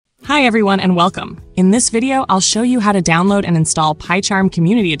Hi everyone and welcome. In this video, I'll show you how to download and install PyCharm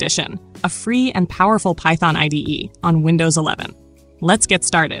Community Edition, a free and powerful Python IDE on Windows 11. Let's get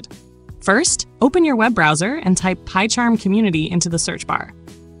started. First, open your web browser and type PyCharm Community into the search bar.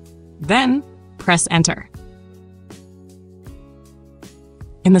 Then, press Enter.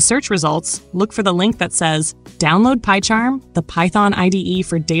 In the search results, look for the link that says Download PyCharm, the Python IDE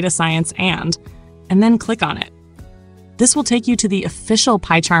for Data Science and then click on it. This will take you to the official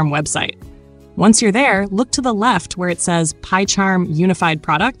PyCharm website. Once you're there, look to the left where it says PyCharm Unified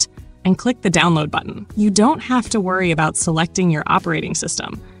Product and click the download button. You don't have to worry about selecting your operating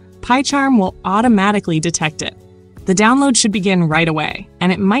system. PyCharm will automatically detect it. The download should begin right away,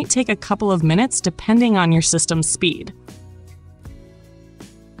 and it might take a couple of minutes depending on your system's speed.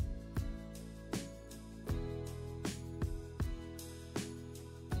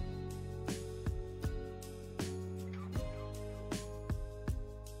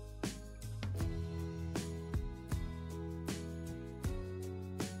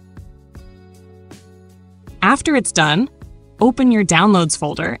 After it's done, open your Downloads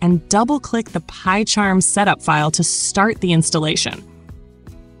folder and double-click the PyCharm setup file to start the installation.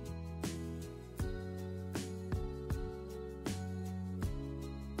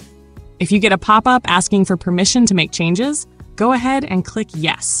 If you get a pop-up asking for permission to make changes, go ahead and click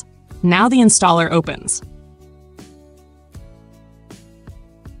Yes. Now the installer opens.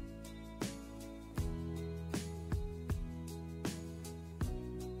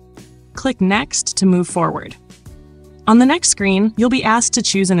 Click Next to move forward. On the next screen, you'll be asked to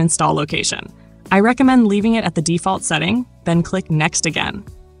choose an install location. I recommend leaving it at the default setting, then click Next again.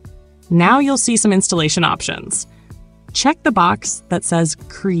 Now you'll see some installation options. Check the box that says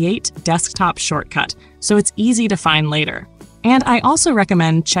Create Desktop Shortcut, so it's easy to find later. And I also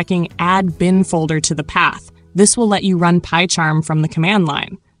recommend checking Add Bin Folder to the path. This will let you run PyCharm from the command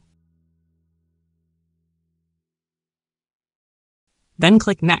line. Then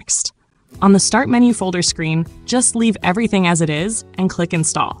click Next. On the Start Menu folder screen, just leave everything as it is and click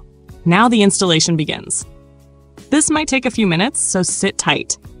Install. Now the installation begins. This might take a few minutes, so sit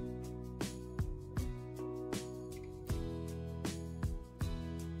tight.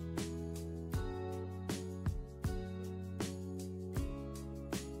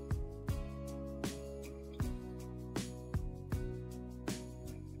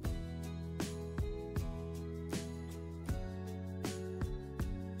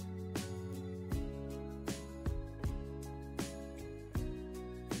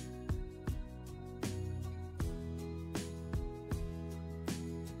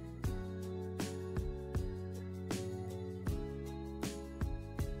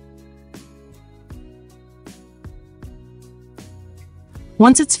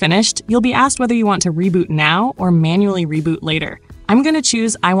 Once it's finished, you'll be asked whether you want to reboot now or manually reboot later. I'm going to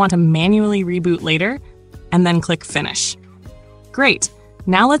choose I want to manually reboot later, and then click Finish. Great!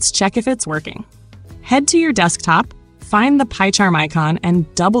 Now let's check if it's working. Head to your desktop, find the PyCharm icon, and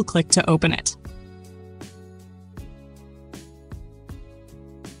double-click to open it.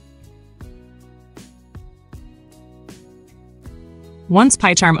 Once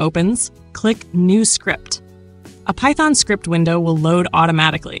PyCharm opens, click New Script. A Python script window will load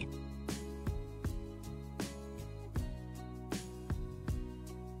automatically.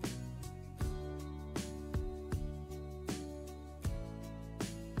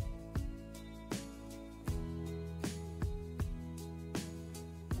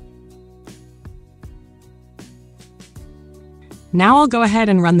 Now I'll go ahead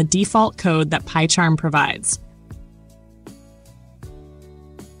and run the default code that PyCharm provides.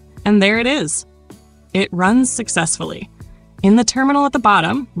 And there it is. It runs successfully. In the terminal at the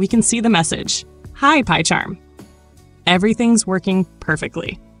bottom, we can see the message, Hi PyCharm. Everything's working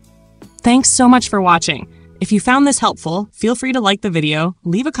perfectly. Thanks so much for watching. If you found this helpful, feel free to like the video,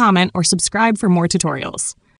 leave a comment, or subscribe for more tutorials.